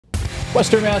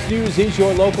Western Mass News is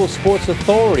your local sports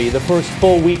authority. The first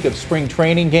full week of spring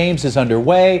training games is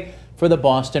underway for the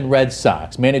Boston Red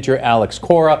Sox. Manager Alex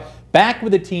Cora back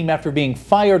with the team after being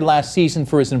fired last season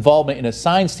for his involvement in a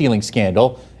sign-stealing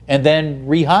scandal and then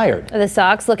rehired. The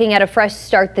Sox looking at a fresh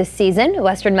start this season.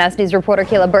 Western Mass News reporter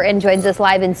Kayla Burton joins us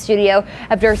live in studio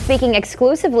after speaking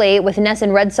exclusively with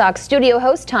Nesson Red Sox studio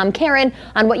host Tom Caron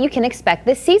on what you can expect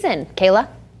this season. Kayla?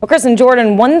 Well, Chris and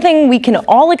Jordan, one thing we can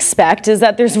all expect is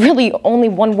that there's really only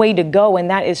one way to go, and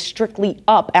that is strictly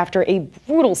up after a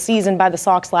brutal season by the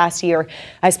Sox last year.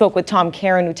 I spoke with Tom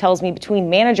Caron, who tells me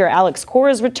between manager Alex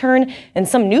Cora's return and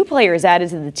some new players added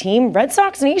to the team, Red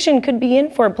Sox Nation could be in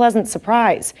for a pleasant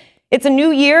surprise. It's a new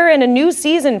year and a new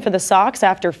season for the Sox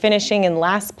after finishing in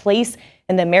last place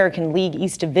in the American League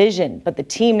East Division. But the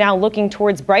team now looking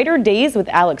towards brighter days with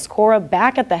Alex Cora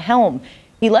back at the helm.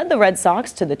 He led the Red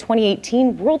Sox to the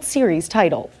 2018 World Series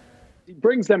title. He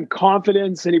brings them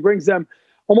confidence and he brings them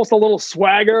almost a little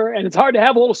swagger. And it's hard to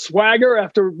have a little swagger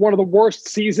after one of the worst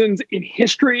seasons in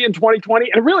history in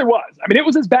 2020. And it really was. I mean, it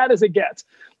was as bad as it gets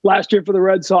last year for the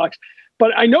Red Sox.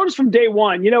 But I noticed from day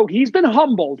one, he's been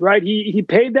humbled, right? He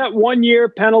paid that 1-year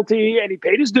penalty and he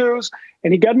paid his dues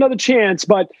and he got another chance.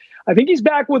 But I think he's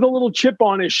back with a little chip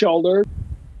on his shoulder.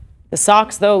 The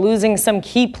Sox, though, losing some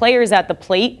key players at the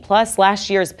plate, plus last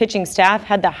year's pitching staff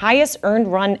had the highest earned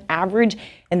run average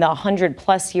in the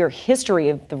 100-plus year history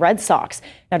of the Red Sox.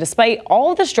 Now, despite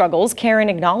all the struggles, Caron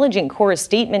acknowledging Cora's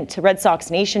statement to Red Sox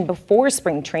Nation before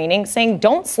spring training, saying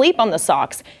don't sleep on the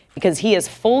Sox because he has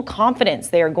full confidence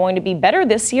they are going to be better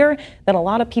this year than a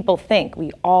lot of people think.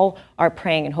 We all are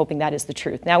praying and hoping that is the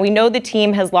truth. Now, we know the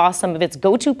team has lost some of its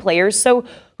go-to players, so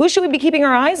who should we be keeping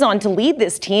our eyes on to lead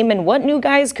this team, and what new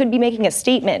guys could be making a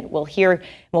statement?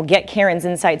 We'll get Caron's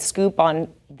inside scoop on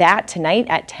that tonight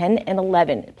at 10 and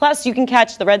 11. Plus, you can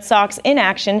catch the Red Sox in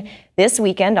action this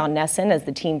weekend on Nesson as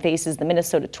the team faces the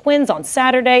Minnesota Twins on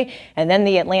Saturday and then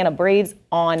the Atlanta Braves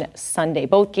on Sunday.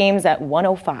 Both games at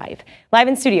 1:05. Live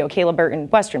in studio, Kayla Burton,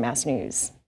 Western Mass News.